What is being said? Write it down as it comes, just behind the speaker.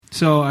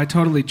So I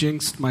totally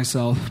jinxed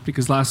myself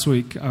because last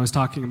week I was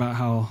talking about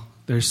how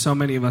there's so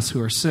many of us who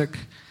are sick,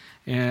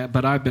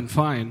 but I've been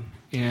fine.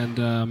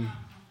 And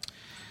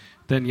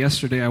then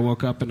yesterday I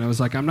woke up and I was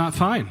like, I'm not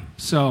fine.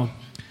 So,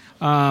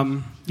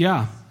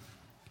 yeah,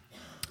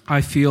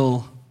 I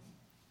feel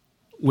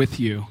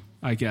with you,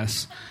 I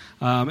guess.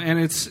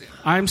 And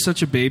I'm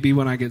such a baby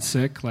when I get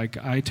sick.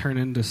 Like, I turn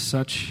into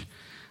such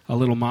a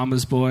little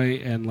mama's boy,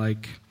 and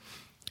like,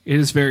 it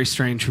is very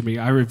strange for me.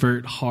 I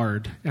revert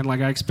hard, and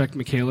like, I expect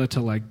Michaela to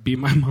like be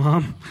my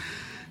mom.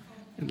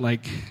 And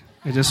like,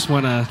 I just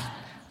want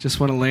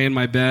to lay in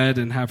my bed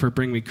and have her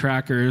bring me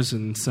crackers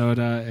and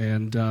soda,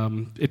 and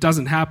it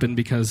doesn't happen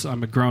because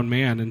I'm a grown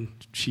man and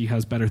she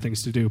has better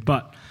things to do.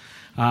 But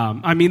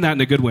I mean that in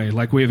a good way.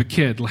 Like, we have a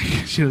kid. Like,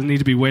 she doesn't need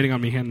to be waiting on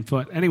me hand and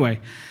foot. Anyway,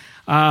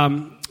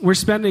 we're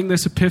spending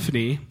this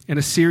Epiphany in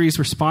a series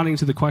responding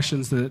to the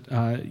questions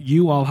that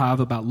you all have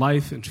about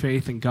life and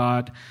faith and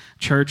God,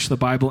 church, the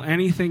Bible,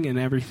 anything and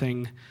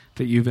everything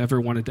that you've ever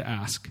wanted to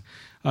ask.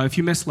 If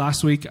you missed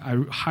last week,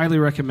 I highly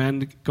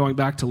recommend going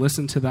back to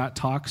listen to that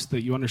talk so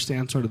that you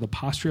understand sort of the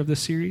posture of this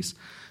series.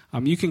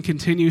 You can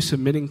continue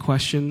submitting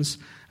questions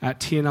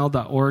at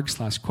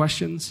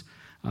tnl.org/questions.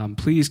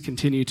 Please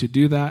continue to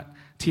do that.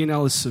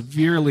 TNL is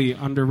severely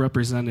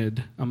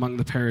underrepresented among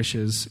the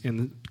parishes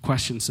in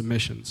question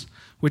submissions,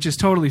 which is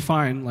totally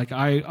fine. Like,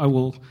 I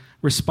will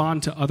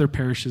respond to other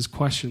parishes'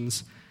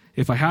 questions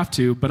if I have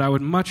to, but I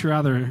would much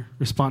rather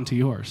respond to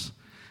yours.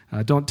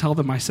 Don't tell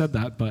them I said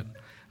that, but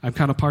I'm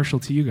kind of partial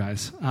to you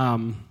guys.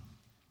 I'm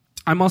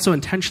also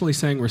intentionally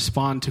saying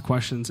respond to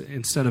questions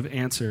instead of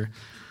answer,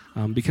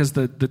 because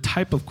the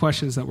type of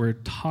questions that we're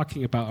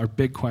talking about are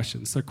big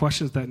questions. They're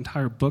questions that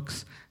entire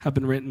books have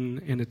been written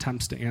in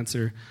attempts to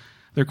answer.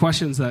 They're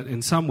questions that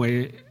in some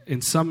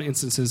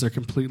instances, are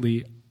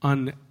completely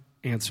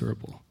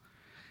unanswerable.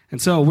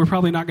 And so we're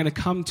probably not going to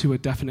come to a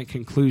definite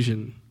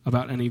conclusion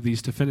about any of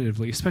these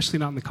definitively, especially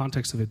not in the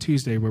context of a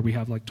Tuesday where we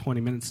have like 20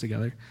 minutes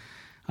together.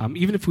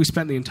 Even if we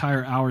spent the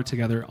entire hour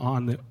together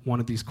on one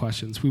of these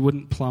questions, we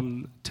wouldn't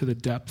plumb to the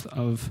depth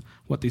of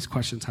what these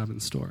questions have in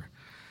store.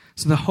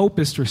 So the hope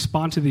is to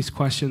respond to these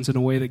questions in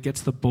a way that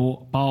gets the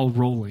ball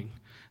rolling,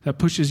 that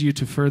pushes you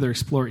to further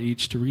explore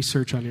each, to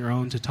research on your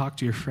own, to talk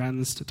to your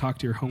friends, to talk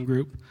to your home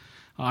group.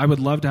 I would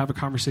love to have a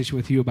conversation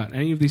with you about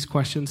any of these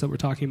questions that we're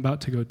talking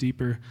about to go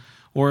deeper,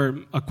 or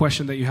a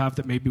question that you have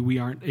that maybe we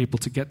aren't able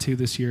to get to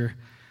this year.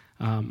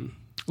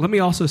 Let me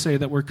also say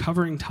that we're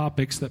covering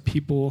topics that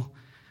people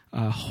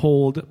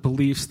hold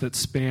beliefs that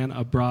span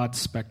a broad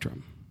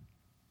spectrum.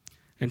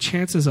 And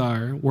chances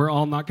are we're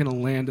all not going to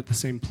land at the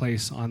same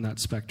place on that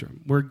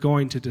spectrum. We're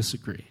going to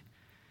disagree.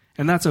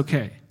 And that's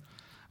okay.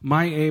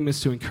 My aim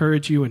is to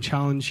encourage you and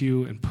challenge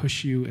you and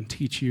push you and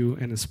teach you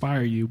and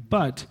inspire you,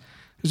 but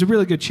there's a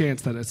really good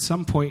chance that at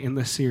some point in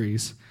this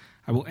series,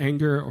 I will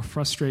anger or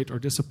frustrate or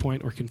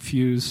disappoint or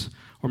confuse,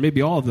 or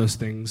maybe all of those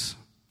things,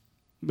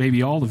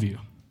 maybe all of you.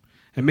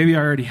 And maybe I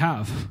already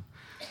have.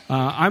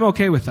 I'm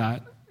okay with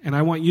that, and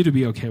I want you to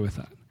be okay with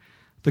that.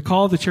 The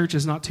call of the church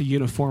is not to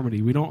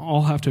uniformity. We don't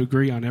all have to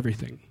agree on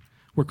everything.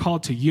 We're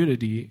called to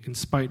unity in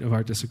spite of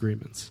our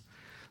disagreements.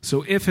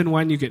 So if and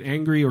when you get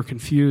angry or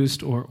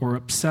confused or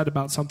upset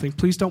about something,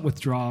 please don't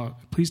withdraw.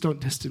 Please don't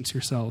distance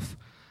yourself.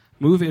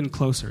 Move in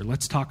closer.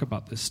 Let's talk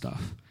about this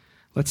stuff.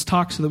 Let's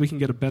talk so that we can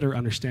get a better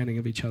understanding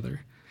of each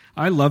other.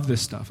 I love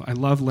this stuff. I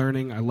love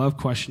learning. I love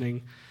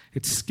questioning.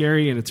 It's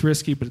scary and it's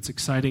risky, but it's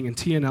exciting. And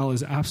TNL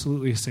is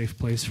absolutely a safe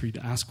place for you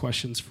to ask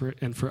questions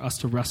and for us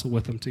to wrestle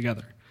with them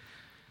together.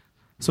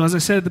 So as I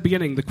said at the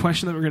beginning, the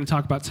question that we're going to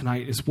talk about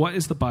tonight is, what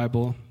is the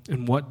Bible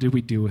and what do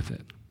we do with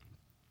it?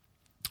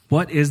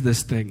 What is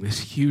this thing, this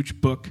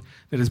huge book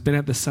that has been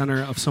at the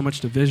center of so much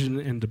division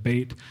and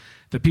debate,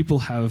 that people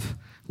have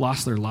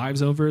lost their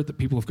lives over, that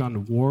people have gone to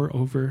war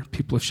over,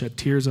 people have shed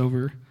tears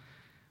over?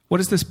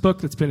 What is this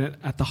book that's been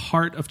at the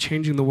heart of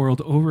changing the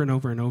world over and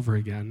over and over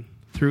again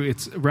through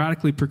its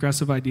radically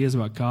progressive ideas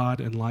about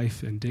God and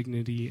life and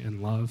dignity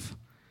and love?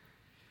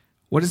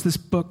 What is this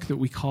book that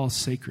we call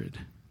sacred,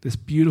 this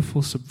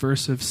beautiful,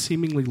 subversive,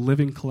 seemingly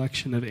living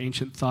collection of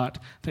ancient thought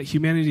that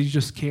humanity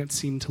just can't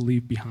seem to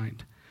leave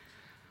behind?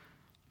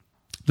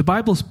 The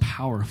Bible's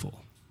powerful.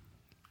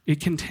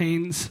 It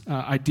contains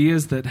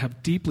ideas that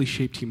have deeply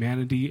shaped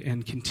humanity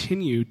and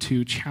continue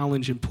to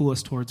challenge and pull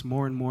us towards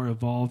more and more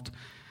evolved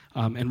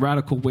and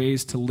radical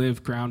ways to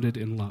live grounded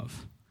in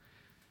love.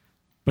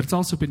 But it's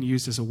also been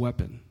used as a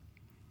weapon.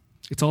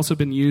 It's also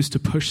been used to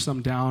push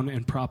some down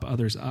and prop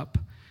others up.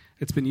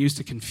 It's been used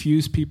to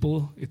confuse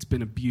people. It's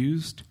been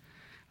abused.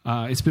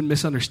 It's been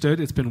misunderstood.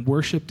 It's been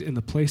worshipped in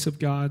the place of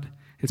God.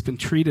 It's been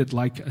treated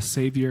like a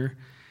savior.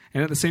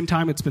 And at the same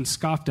time, it's been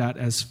scoffed at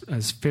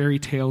as fairy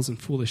tales and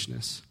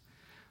foolishness.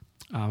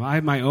 I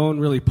have my own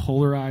really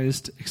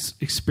polarized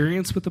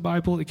experience with the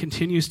Bible. It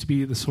continues to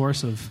be the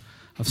source of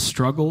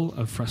struggle,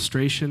 of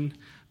frustration,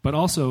 but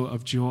also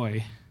of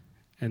joy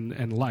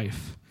and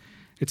life.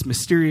 It's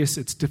mysterious,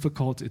 it's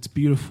difficult, it's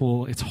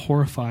beautiful, it's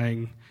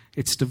horrifying,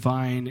 it's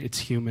divine, it's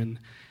human,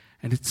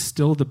 and it's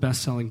still the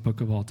best-selling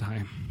book of all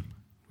time,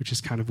 which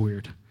is kind of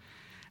weird.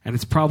 And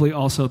it's probably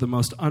also the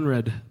most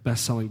unread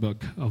best-selling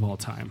book of all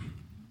time.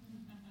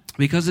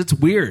 Because it's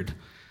weird.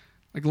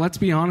 Like, let's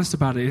be honest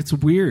about it. It's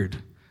weird.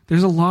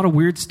 There's a lot of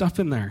weird stuff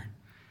in there.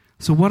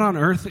 So what on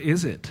earth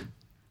is it?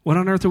 What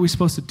on earth are we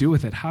supposed to do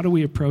with it? How do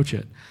we approach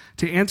it?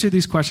 To answer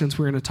these questions,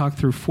 we're going to talk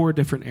through 4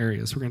 different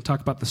areas. We're going to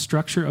talk about the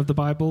structure of the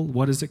Bible.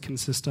 What does it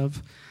consist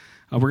of?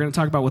 We're going to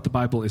talk about what the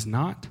Bible is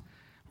not.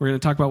 We're going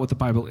to talk about what the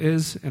Bible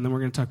is, and then we're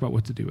going to talk about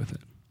what to do with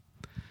it.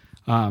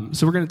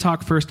 So we're going to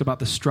talk first about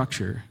the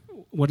structure.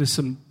 What is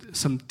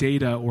some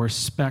data or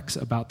specs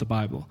about the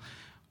Bible?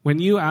 When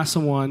you ask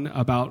someone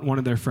about one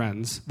of their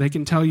friends, they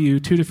can tell you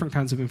 2 different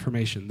kinds of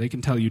information. They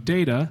can tell you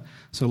data,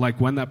 so like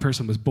when that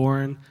person was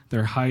born,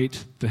 their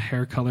height, the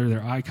hair color,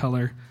 their eye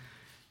color,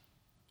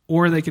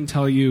 or they can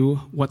tell you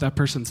what that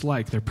person's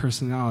like, their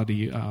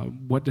personality,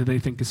 what do they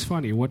think is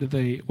funny, what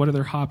are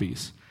their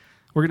hobbies.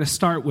 We're going to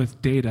start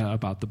with data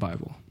about the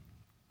Bible.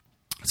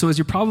 So as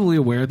you're probably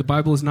aware, the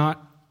Bible is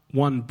not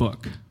one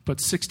book, but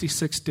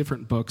 66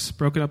 different books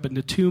broken up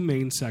into 2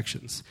 main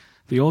sections,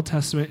 the Old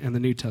Testament and the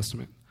New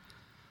Testament.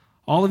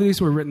 All of these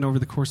were written over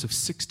the course of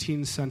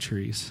 16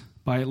 centuries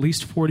by at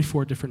least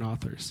 44 different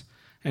authors,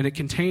 and it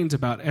contains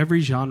about every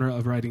genre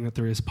of writing that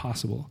there is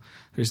possible.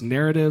 There's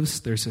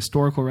narratives, there's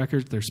historical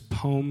records, there's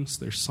poems,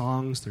 there's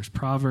songs, there's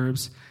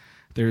proverbs,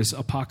 there's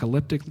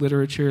apocalyptic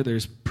literature,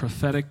 there's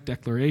prophetic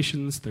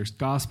declarations, there's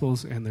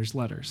gospels, and there's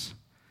letters.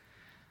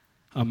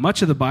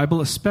 Much of the Bible,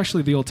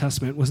 especially the Old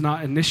Testament, was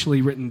not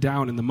initially written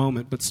down in the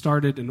moment, but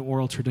started in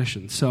oral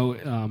tradition. So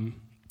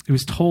it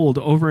was told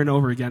over and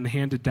over again,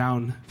 handed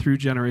down through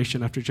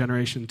generation after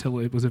generation until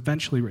it was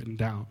eventually written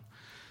down.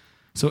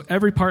 So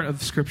every part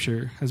of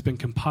Scripture has been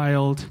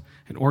compiled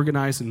and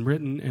organized and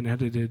written and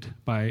edited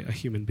by a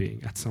human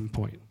being at some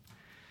point.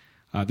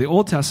 The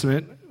Old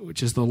Testament,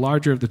 which is the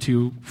larger of the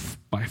 2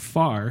 by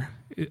far,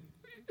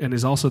 and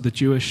is also the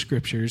Jewish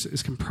Scriptures,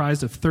 is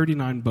comprised of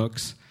 39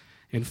 books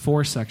in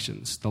 4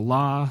 sections: the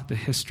law, the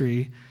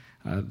history,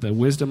 the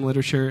wisdom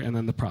literature, and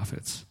then the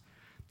prophets.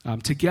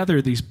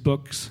 Together, these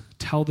books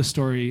tell the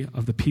story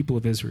of the people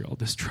of Israel,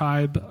 this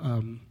tribe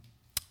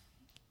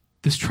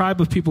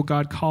of people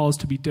God calls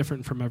to be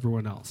different from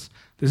everyone else.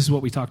 This is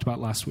what we talked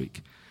about last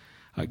week.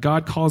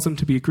 God calls them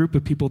to be a group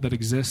of people that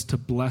exist to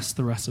bless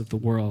the rest of the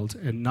world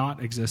and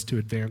not exist to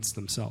advance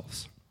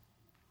themselves.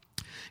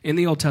 In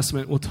the Old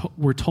Testament,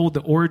 we're told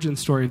the origin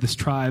story of this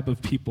tribe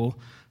of people,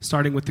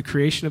 starting with the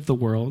creation of the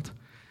world,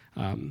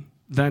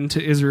 then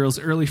to Israel's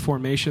early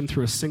formation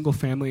through a single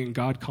family and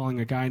God calling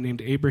a guy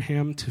named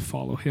Abraham to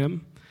follow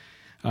him,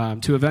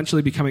 to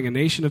eventually becoming a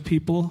nation of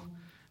people,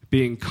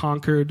 being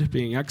conquered,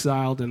 being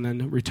exiled, and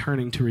then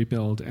returning to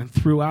rebuild. And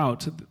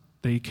throughout,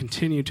 they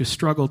continue to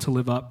struggle to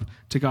live up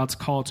to God's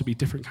call to be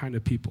different kind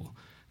of people,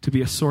 to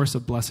be a source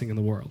of blessing in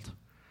the world.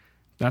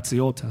 That's the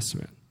Old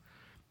Testament.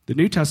 The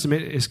New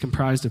Testament is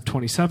comprised of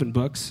 27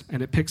 books,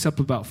 and it picks up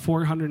about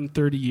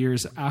 430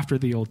 years after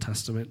the Old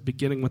Testament,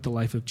 beginning with the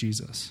life of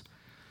Jesus.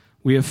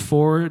 We have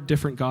 4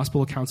 different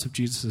gospel accounts of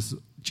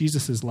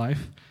Jesus'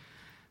 life.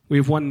 We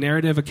have one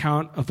narrative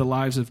account of the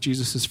lives of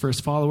Jesus'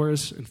 first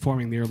followers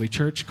informing the early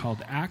church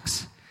called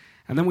Acts.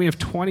 And then we have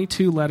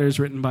 22 letters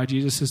written by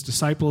Jesus'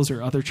 disciples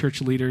or other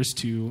church leaders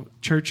to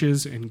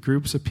churches and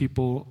groups of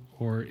people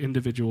or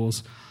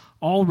individuals,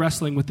 all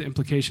wrestling with the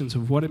implications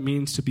of what it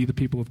means to be the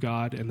people of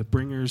God and the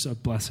bringers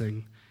of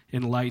blessing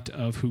in light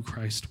of who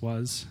Christ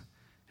was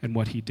and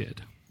what he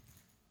did.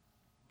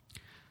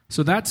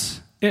 So that's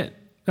it.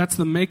 That's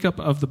the makeup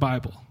of the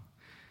Bible.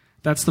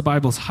 That's the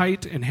Bible's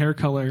height and hair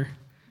color.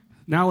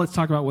 Now let's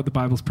talk about what the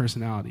Bible's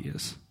personality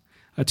is.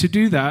 To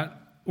do that,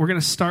 we're going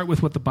to start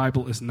with what the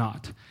Bible is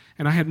not.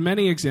 And I had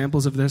many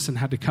examples of this and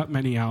had to cut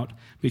many out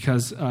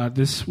because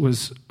this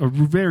was a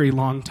very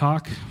long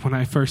talk when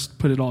I first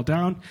put it all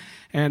down.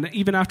 And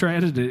even after I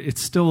edited it,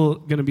 it's still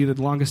going to be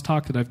the longest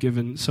talk that I've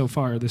given so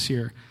far this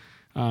year,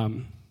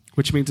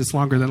 which means it's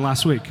longer than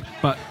last week.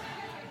 But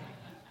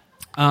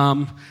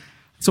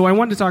so I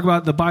wanted to talk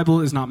about the Bible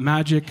is not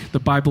magic, the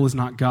Bible is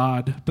not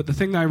God, but the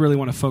thing that I really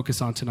want to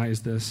focus on tonight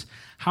is this.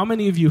 How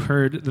many of you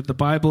heard that the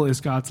Bible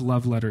is God's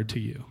love letter to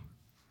you?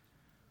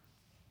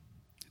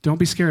 Don't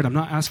be scared. I'm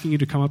not asking you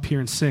to come up here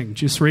and sing.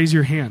 Just raise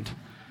your hand.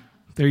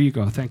 There you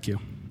go. Thank you.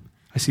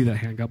 I see that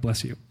hand. God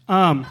bless you.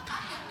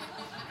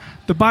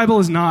 The Bible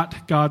is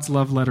not God's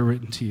love letter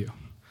written to you.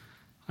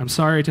 I'm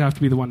sorry to have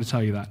to be the one to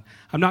tell you that.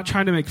 I'm not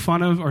trying to make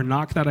fun of or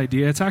knock that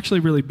idea. It's actually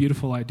a really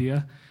beautiful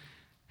idea.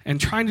 And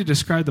trying to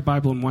describe the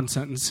Bible in one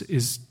sentence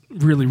is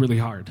really, really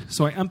hard.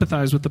 So I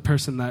empathize with the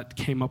person that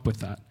came up with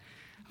that.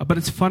 But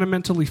it's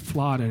fundamentally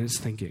flawed in its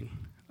thinking.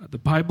 The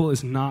Bible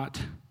is not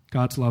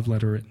God's love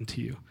letter written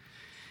to you.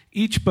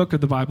 Each book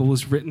of the Bible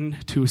was written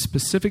to a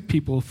specific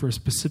people for a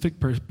specific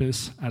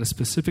purpose at a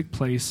specific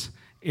place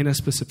in a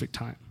specific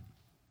time.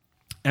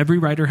 Every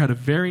writer had a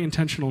very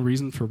intentional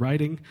reason for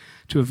writing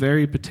to a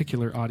very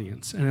particular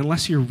audience. And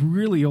unless you're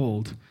really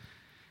old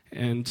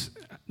and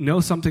know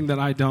something that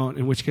I don't,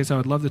 in which case I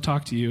would love to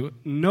talk to you,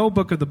 no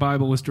book of the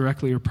Bible was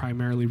directly or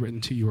primarily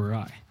written to you or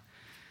I.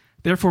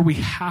 Therefore, we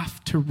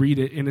have to read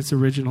it in its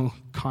original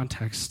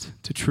context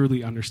to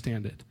truly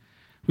understand it.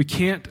 We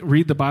can't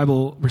read the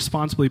Bible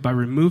responsibly by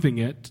removing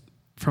it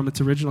from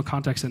its original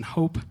context and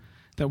hope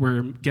that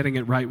we're getting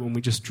it right when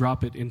we just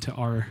drop it into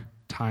our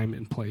time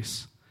and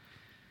place.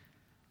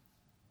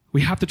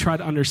 We have to try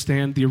to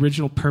understand the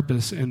original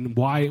purpose and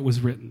why it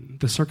was written,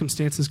 the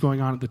circumstances going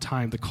on at the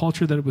time, the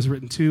culture that it was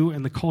written to,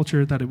 and the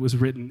culture that it was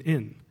written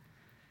in.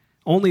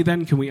 Only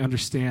then can we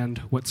understand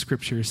what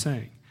Scripture is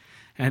saying.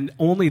 And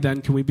only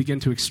then can we begin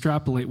to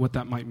extrapolate what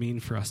that might mean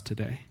for us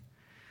today.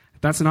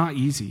 That's not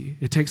easy.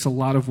 It takes a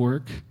lot of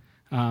work.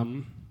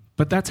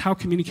 But that's how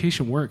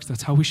communication works.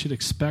 That's how we should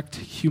expect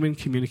human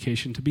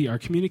communication to be. Our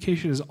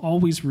communication is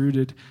always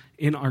rooted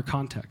in our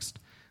context.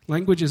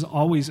 Language is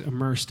always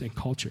immersed in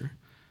culture.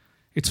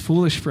 It's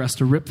foolish for us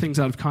to rip things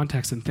out of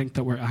context and think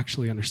that we're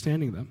actually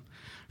understanding them.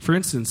 For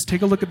instance,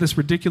 take a look at this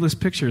ridiculous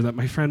picture that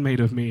my friend made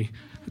of me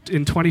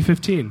in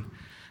 2015.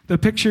 The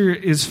picture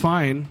is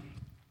fine.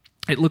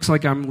 It looks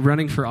like I'm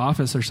running for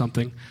office or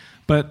something.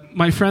 But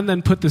my friend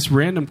then put this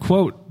random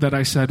quote that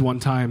I said one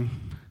time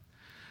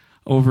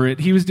over it.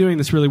 He was doing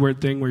this really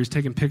weird thing where he's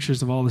taking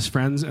pictures of all his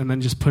friends and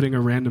then just putting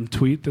a random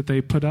tweet that they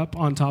put up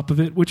on top of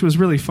it, which was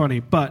really funny.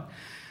 But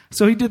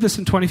so he did this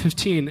in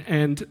 2015,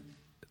 and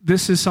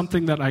this is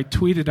something that I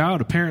tweeted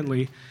out,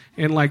 apparently,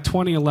 in like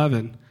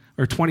 2011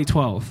 or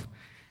 2012.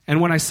 And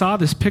when I saw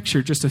this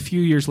picture just a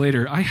few years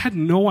later, I had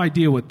no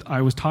idea what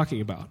I was talking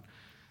about.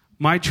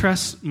 My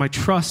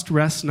trust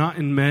rests not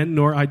in men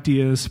nor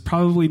ideas,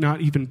 probably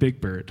not even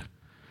Big Bird.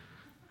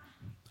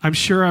 I'm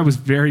sure I was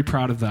very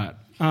proud of that.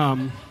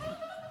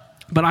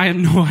 But I had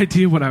no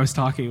idea what I was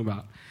talking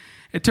about.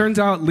 It turns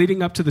out,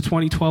 leading up to the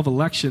 2012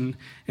 election,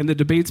 in the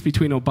debates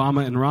between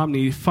Obama and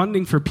Romney,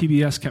 funding for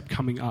PBS kept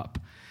coming up.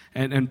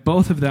 And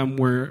both of them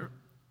were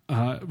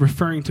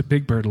referring to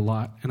Big Bird a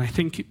lot. And I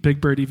think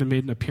Big Bird even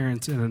made an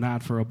appearance in an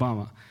ad for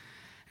Obama.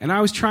 And I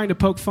was trying to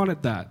poke fun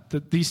at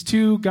that these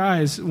two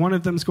guys, one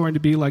of them's going to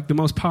be like the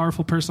most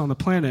powerful person on the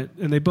planet,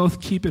 and they both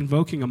keep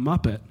invoking a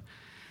Muppet.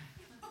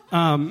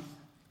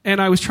 And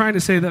I was trying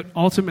to say that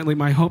ultimately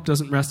my hope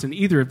doesn't rest in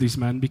either of these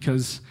men,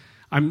 because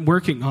I'm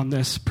working on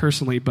this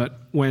personally, but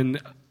when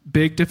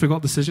big,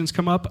 difficult decisions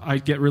come up, I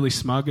get really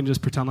smug and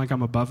just pretend like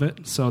I'm above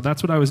it. So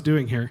that's what I was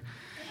doing here.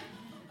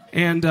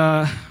 And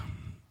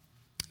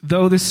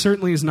though this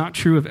certainly is not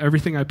true of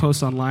everything I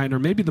post online, or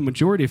maybe the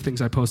majority of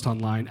things I post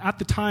online, at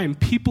the time,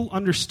 people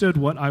understood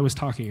what I was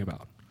talking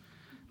about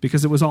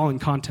because it was all in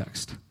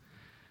context.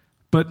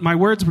 But my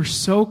words were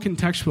so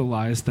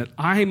contextualized that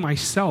I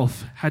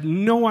myself had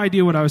no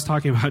idea what I was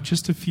talking about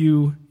just a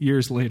few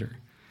years later.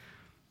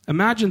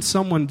 Imagine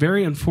someone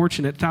very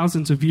unfortunate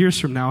thousands of years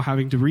from now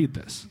having to read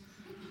this.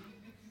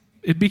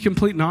 It'd be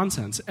complete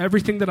nonsense.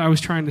 Everything that I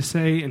was trying to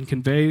say and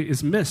convey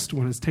is missed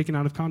when it's taken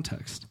out of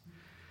context.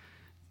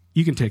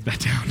 You can take that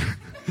down.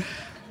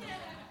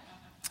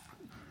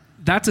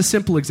 That's a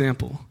simple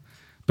example,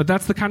 but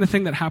that's the kind of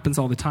thing that happens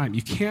all the time.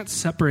 You can't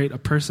separate a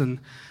person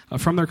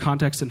from their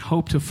context and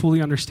hope to fully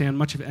understand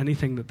much of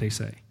anything that they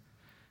say,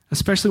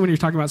 especially when you're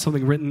talking about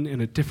something written in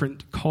a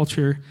different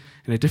culture,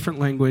 in a different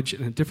language,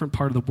 in a different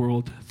part of the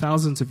world,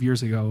 thousands of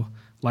years ago,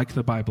 like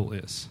the Bible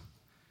is.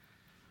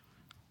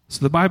 So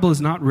the Bible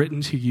is not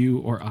written to you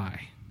or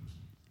I.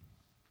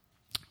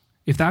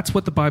 If that's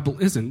what the Bible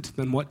isn't,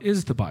 then what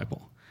is the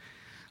Bible?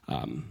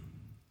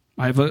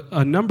 I have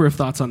a number of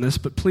thoughts on this,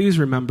 but please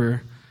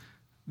remember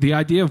the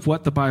idea of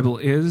what the Bible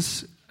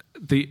is,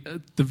 the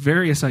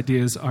various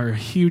ideas are a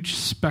huge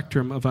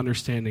spectrum of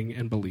understanding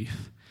and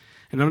belief.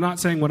 And I'm not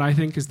saying what I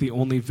think is the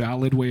only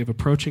valid way of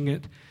approaching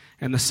it,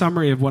 and the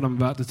summary of what I'm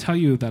about to tell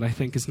you that I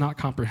think is not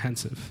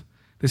comprehensive.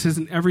 This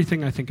isn't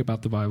everything I think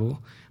about the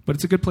Bible, but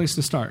it's a good place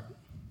to start.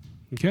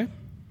 Okay?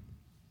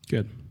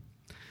 Good.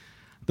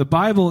 The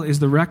Bible is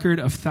the record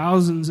of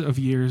thousands of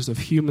years of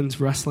humans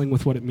wrestling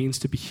with what it means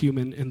to be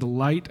human in the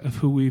light of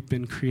who we've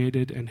been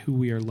created and who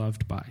we are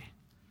loved by.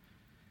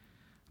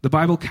 The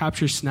Bible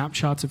captures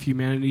snapshots of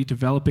humanity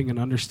developing an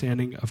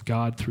understanding of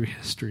God through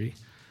history,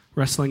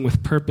 wrestling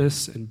with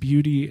purpose and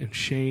beauty and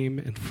shame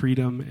and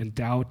freedom and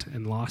doubt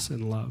and loss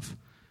and love.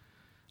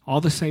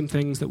 All the same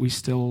things that we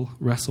still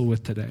wrestle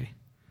with today.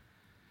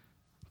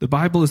 The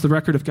Bible is the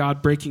record of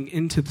God breaking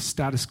into the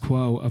status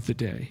quo of the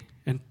day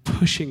and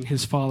pushing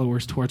his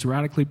followers towards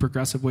radically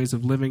progressive ways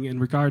of living in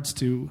regards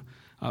to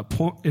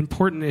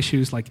important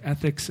issues like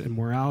ethics and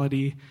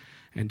morality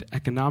and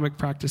economic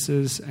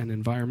practices and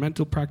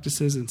environmental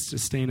practices and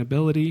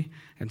sustainability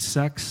and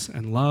sex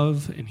and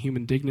love and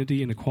human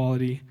dignity and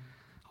equality,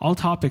 all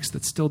topics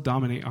that still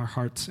dominate our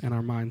hearts and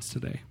our minds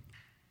today.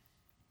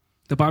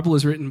 The Bible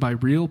is written by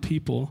real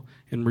people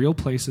in real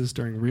places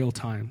during real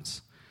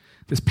times.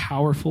 This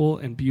powerful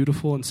and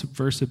beautiful and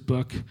subversive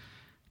book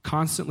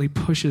constantly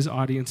pushes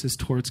audiences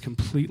towards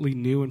completely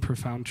new and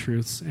profound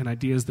truths and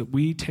ideas that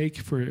we take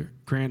for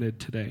granted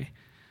today,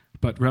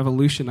 but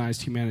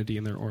revolutionized humanity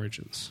in their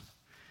origins.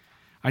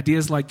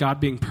 Ideas like God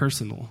being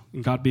personal,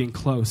 and God being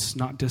close,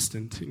 not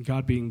distant, and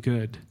God being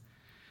good.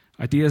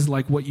 Ideas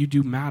like what you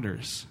do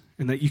matters,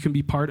 and that you can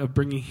be part of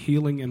bringing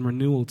healing and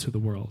renewal to the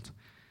world,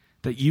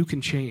 that you can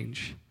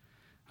change.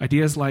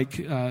 Ideas like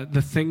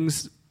the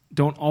things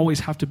don't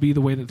always have to be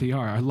the way that they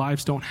are. Our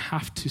lives don't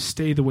have to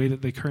stay the way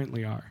that they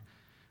currently are.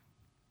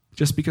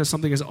 Just because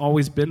something has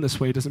always been this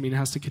way doesn't mean it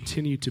has to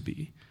continue to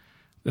be.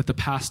 That the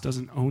past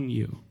doesn't own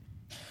you.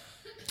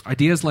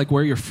 Ideas like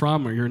where you're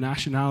from or your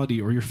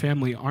nationality or your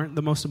family aren't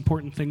the most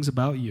important things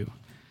about you.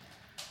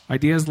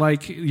 Ideas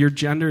like your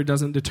gender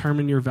doesn't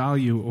determine your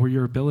value or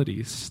your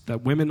abilities,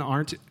 that women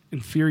aren't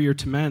inferior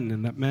to men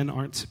and that men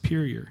aren't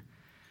superior.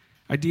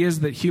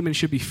 Ideas that humans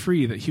should be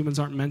free, that humans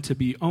aren't meant to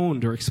be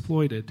owned or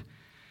exploited.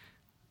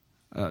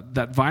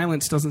 That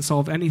violence doesn't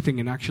solve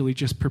anything and actually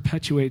just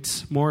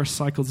perpetuates more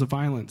cycles of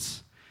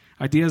violence.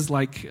 Ideas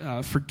like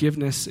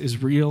forgiveness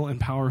is real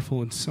and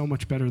powerful and so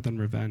much better than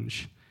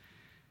revenge.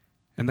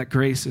 And that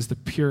grace is the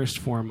purest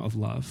form of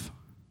love.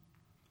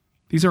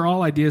 These are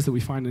all ideas that we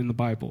find in the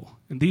Bible.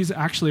 And these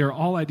actually are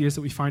all ideas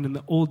that we find in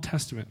the Old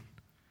Testament.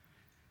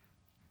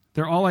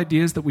 They're all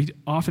ideas that we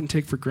often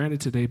take for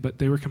granted today, but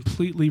they were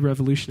completely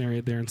revolutionary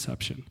at their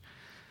inception.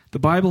 The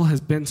Bible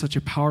has been such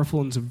a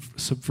powerful and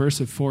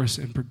subversive force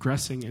in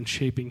progressing and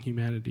shaping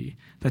humanity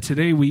that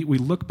today we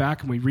look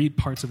back and we read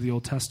parts of the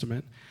Old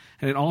Testament,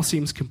 and it all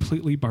seems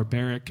completely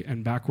barbaric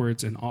and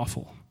backwards and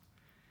awful.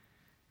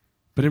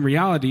 But in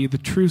reality, the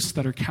truths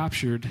that are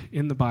captured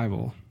in the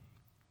Bible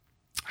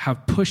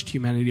have pushed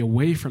humanity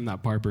away from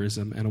that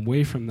barbarism and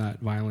away from that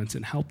violence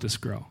and helped us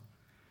grow.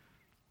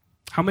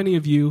 How many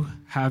of you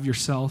have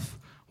yourself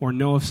or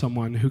know of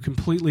someone who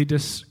completely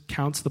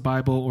discounts the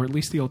Bible, or at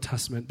least the Old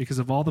Testament, because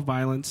of all the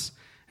violence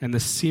and the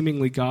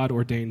seemingly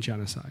God-ordained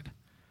genocide?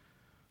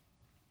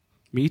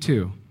 Me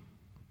too.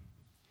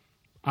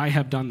 I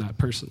have done that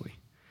personally.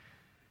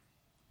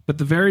 But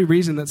the very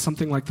reason that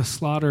something like the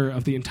slaughter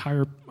of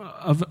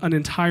an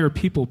entire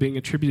people being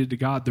attributed to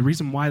God, the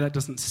reason why that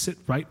doesn't sit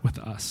right with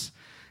us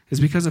is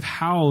because of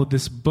how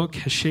this book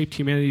has shaped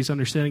humanity's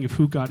understanding of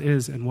who God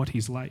is and what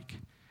he's like.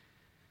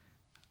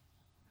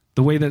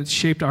 The way that it's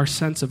shaped our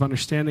sense of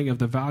understanding of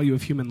the value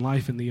of human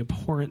life and the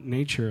abhorrent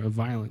nature of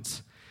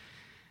violence.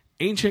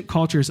 Ancient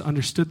cultures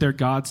understood their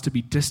gods to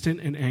be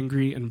distant and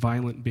angry and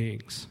violent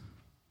beings.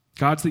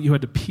 Gods that you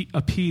had to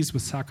appease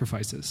with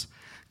sacrifices.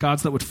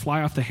 Gods that would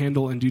fly off the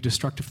handle and do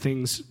destructive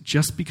things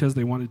just because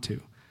they wanted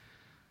to.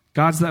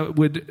 Gods that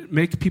would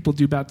make people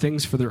do bad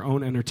things for their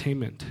own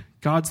entertainment.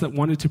 Gods that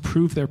wanted to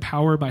prove their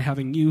power by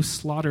having you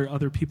slaughter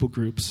other people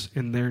groups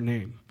in their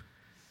name.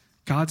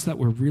 Gods that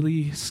were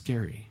really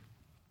scary.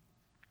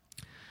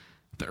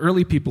 The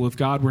early people of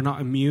God were not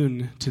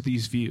immune to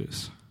these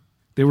views.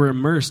 They were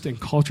immersed in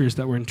cultures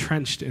that were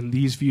entrenched in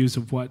these views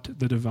of what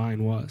the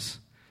divine was.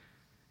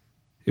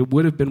 It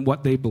would have been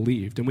what they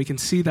believed. And we can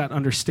see that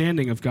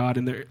understanding of God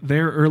in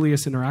their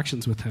earliest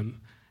interactions with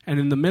him. And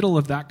in the middle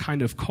of that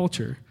kind of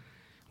culture,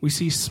 we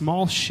see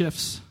small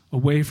shifts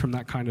away from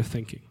that kind of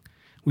thinking.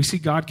 We see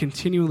God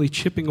continually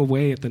chipping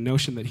away at the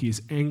notion that he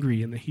is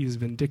angry and that he is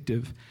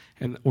vindictive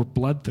or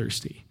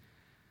bloodthirsty,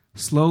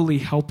 slowly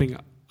helping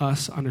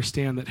us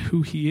understand that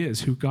who he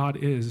is, who God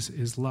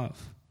is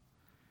love.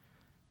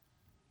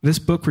 This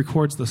book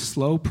records the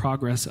slow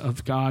progress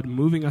of God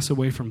moving us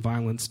away from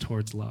violence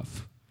towards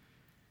love.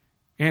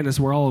 And as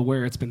we're all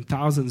aware, it's been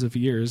thousands of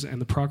years,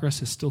 and the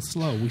progress is still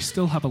slow. We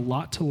still have a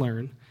lot to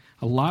learn,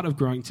 a lot of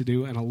growing to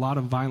do, and a lot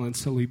of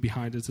violence to leave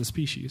behind as a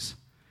species.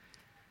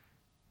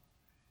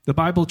 The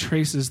Bible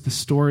traces the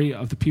story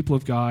of the people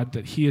of God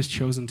that he has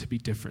chosen to be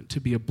different,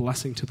 to be a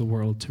blessing to the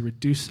world, to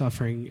reduce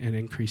suffering and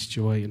increase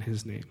joy in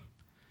his name,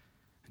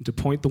 and to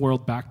point the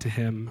world back to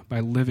him by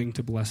living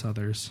to bless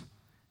others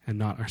and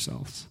not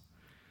ourselves.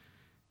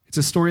 It's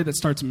a story that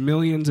starts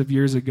millions of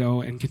years ago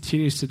and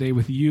continues today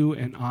with you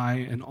and I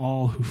and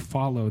all who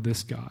follow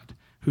this God,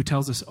 who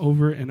tells us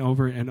over and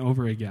over and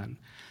over again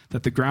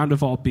that the ground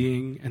of all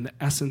being and the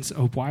essence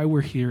of why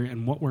we're here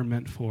and what we're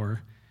meant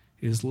for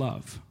is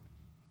love.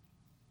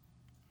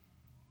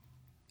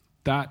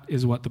 That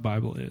is what the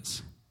Bible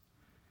is.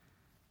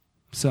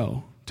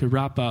 So, to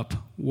wrap up,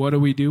 what do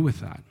we do with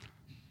that?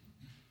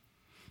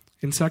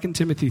 In 2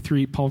 Timothy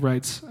 3, Paul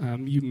writes,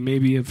 you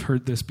maybe have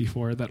heard this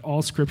before, that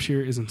all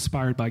Scripture is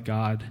inspired by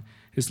God,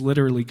 is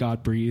literally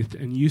God-breathed,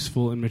 and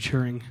useful in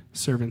maturing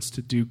servants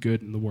to do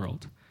good in the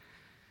world.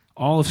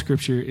 All of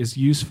Scripture is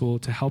useful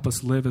to help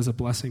us live as a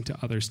blessing to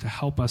others, to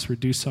help us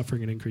reduce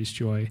suffering and increase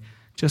joy,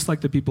 just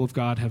like the people of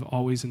God have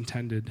always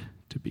intended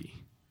to be.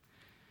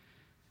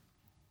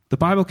 The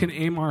Bible can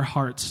aim our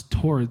hearts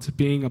towards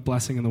being a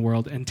blessing in the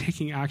world and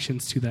taking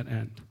actions to that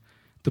end.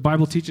 The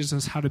Bible teaches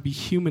us how to be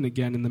human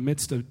again in the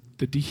midst of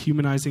the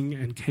dehumanizing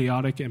and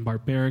chaotic and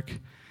barbaric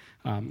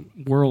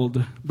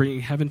world, bringing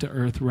heaven to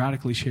earth,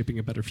 radically shaping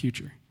a better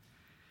future.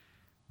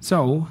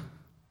 So,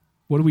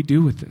 what do we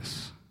do with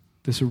this?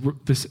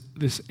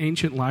 This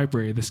ancient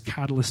library, this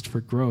catalyst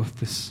for growth,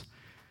 this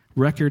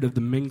record of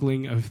the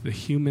mingling of the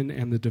human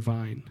and the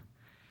divine.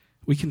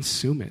 We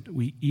consume it.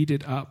 We eat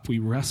it up. We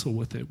wrestle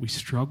with it. We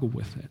struggle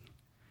with it.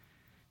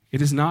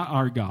 It is not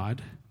our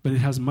God, but it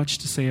has much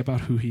to say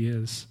about who he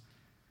is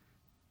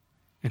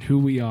and who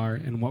we are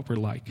and what we're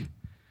like.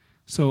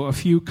 So a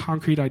few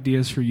concrete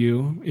ideas for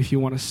you if you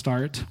want to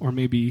start or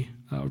maybe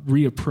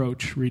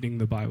reapproach reading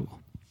the Bible.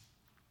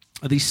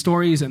 These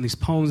stories and these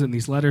poems and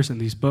these letters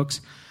and these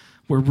books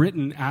were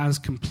written as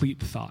complete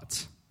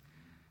thoughts,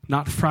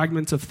 not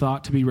fragments of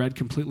thought to be read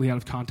completely out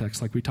of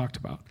context like we talked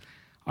about.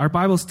 Our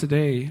Bibles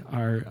today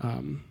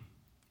are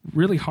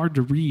really hard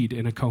to read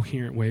in a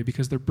coherent way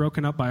because they're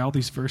broken up by all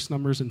these verse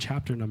numbers and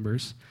chapter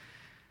numbers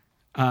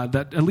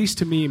that, at least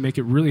to me, make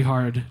it really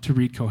hard to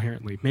read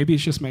coherently. Maybe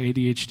it's just my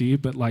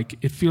ADHD, but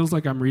it feels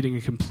like I'm reading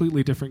a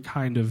completely different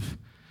kind of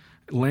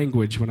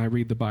language when I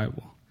read the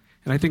Bible.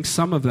 And I think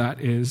some of that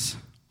is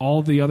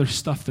all the other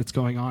stuff that's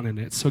going on in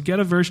it. So get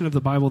a version of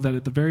the Bible that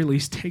at the very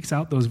least takes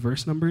out those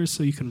verse numbers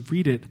so you can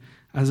read it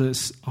as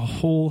a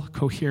whole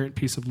coherent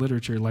piece of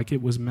literature like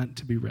it was meant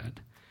to be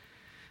read.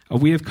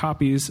 We have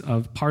copies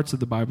of parts of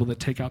the Bible that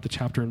take out the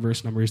chapter and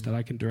verse numbers that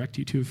I can direct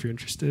you to if you're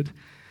interested.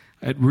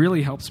 It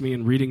really helps me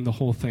in reading the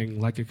whole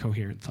thing like a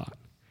coherent thought.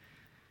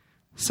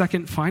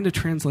 Second, find a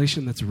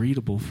translation that's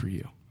readable for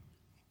you.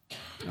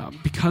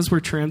 Because we're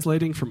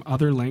translating from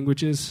other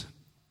languages,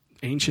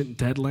 ancient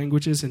dead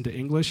languages, into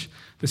English,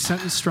 the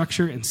sentence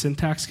structure and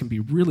syntax can be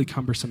really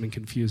cumbersome and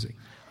confusing.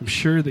 I'm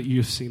sure that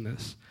you've seen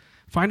this.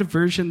 Find a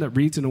version that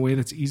reads in a way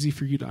that's easy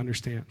for you to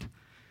understand.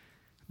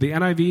 The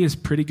NIV is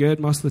pretty good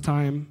most of the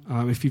time.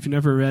 If you've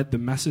never read the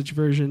Message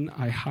version,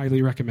 I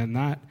highly recommend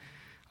that.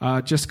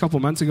 Just a couple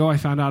months ago, I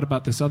found out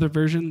about this other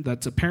version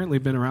that's apparently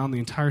been around the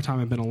entire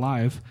time I've been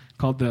alive,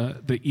 called the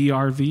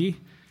ERV.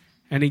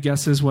 Any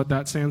guesses what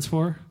that stands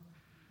for?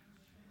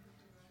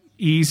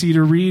 Easy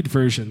to read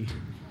version.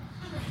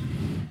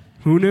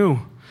 Who knew?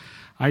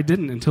 I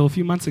didn't until a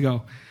few months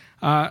ago.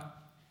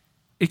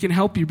 It can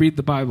help you read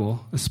the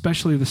Bible,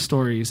 especially the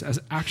stories, as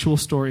actual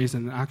stories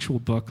in an actual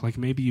book like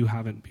maybe you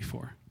haven't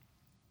before.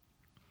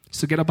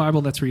 So get a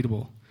Bible that's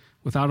readable,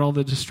 without all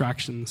the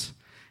distractions,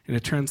 in a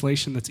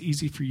translation that's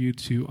easy for you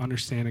to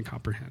understand and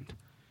comprehend.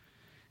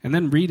 And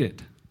then read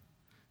it.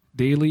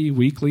 Daily,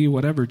 weekly,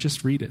 whatever,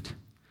 just read it.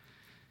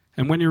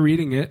 And when you're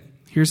reading it,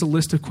 here's a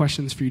list of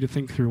questions for you to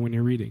think through when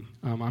you're reading.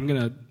 I'm going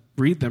to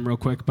read them real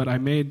quick, but I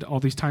made all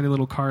these tiny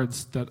little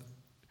cards that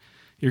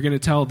you're going to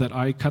tell that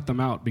I cut them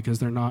out because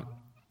they're not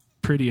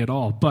pretty at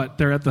all. But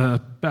they're at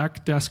the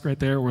back desk right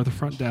there or the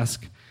front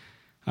desk.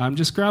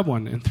 Just grab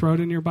one and throw it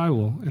in your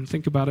Bible and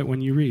think about it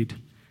when you read.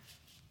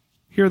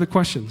 Here are the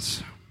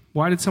questions.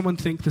 Why did someone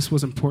think this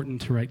was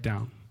important to write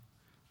down?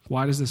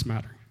 Why does this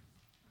matter?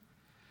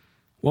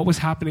 What was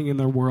happening in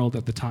their world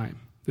at the time?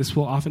 This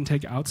will often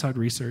take outside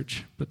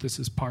research, but this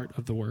is part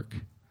of the work.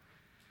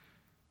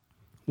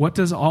 What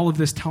does all of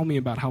this tell me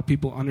about how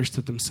people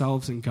understood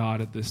themselves and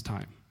God at this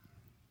time?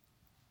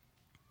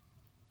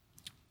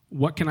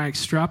 What can I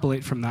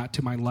extrapolate from that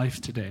to my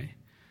life today?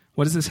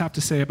 What does this have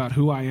to say about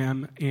who I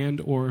am and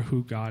or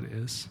who God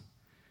is?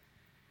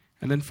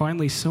 And then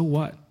finally, so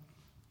what?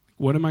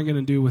 What am I going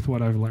to do with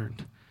what I've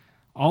learned?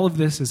 All of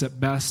this is at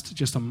best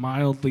just a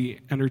mildly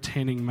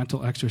entertaining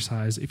mental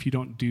exercise if you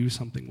don't do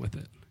something with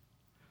it.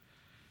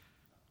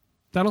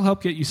 That'll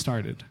help get you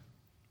started.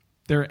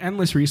 There are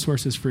endless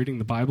resources for reading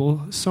the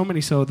Bible, so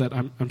many so that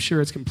I'm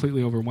sure it's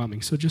completely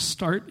overwhelming. So just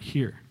start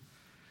here.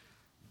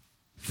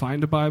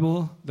 Find a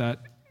Bible that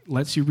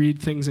lets you read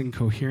things in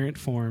coherent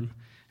form,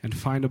 and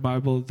find a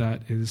Bible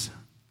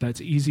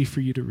that's easy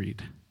for you to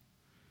read.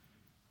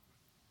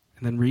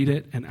 And then read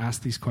it and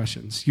ask these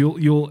questions.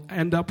 You'll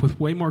end up with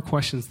way more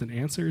questions than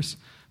answers,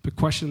 but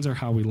questions are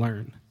how we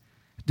learn.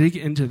 Dig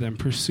into them,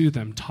 pursue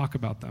them, talk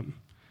about them.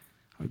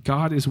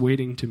 God is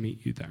waiting to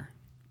meet you there.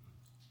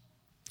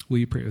 Will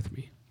you pray with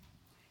me?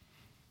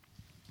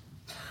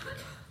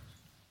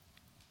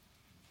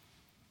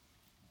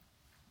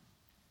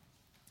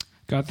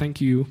 God, thank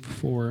you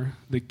for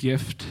the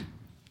gift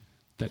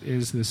that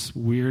is this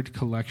weird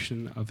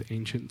collection of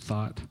ancient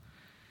thought.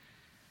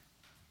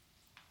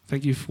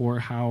 Thank you for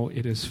how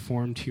it has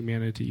formed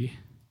humanity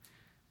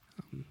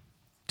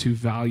to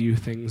value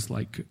things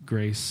like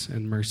grace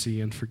and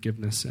mercy and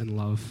forgiveness and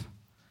love.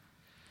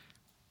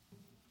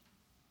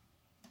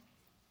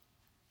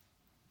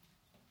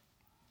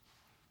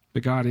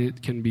 But God,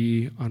 it can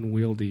be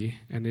unwieldy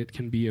and it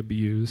can be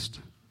abused.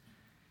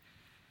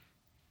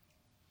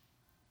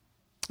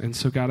 And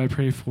so, God, I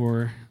pray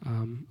for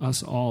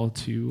us all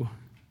to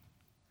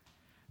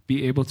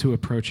be able to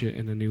approach it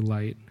in a new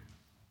light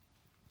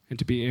and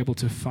to be able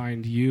to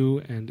find you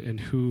and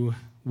who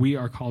we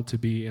are called to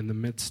be in the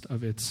midst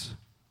of its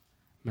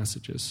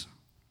messages.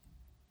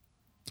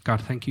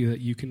 God, thank you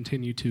that you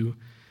continue to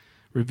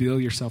reveal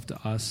yourself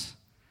to us,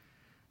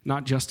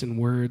 not just in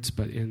words,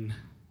 but in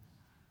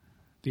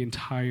the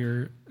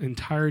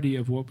entirety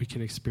of what we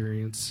can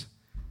experience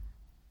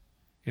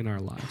in our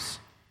lives.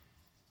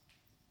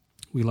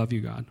 We love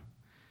you, God.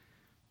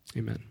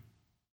 Amen.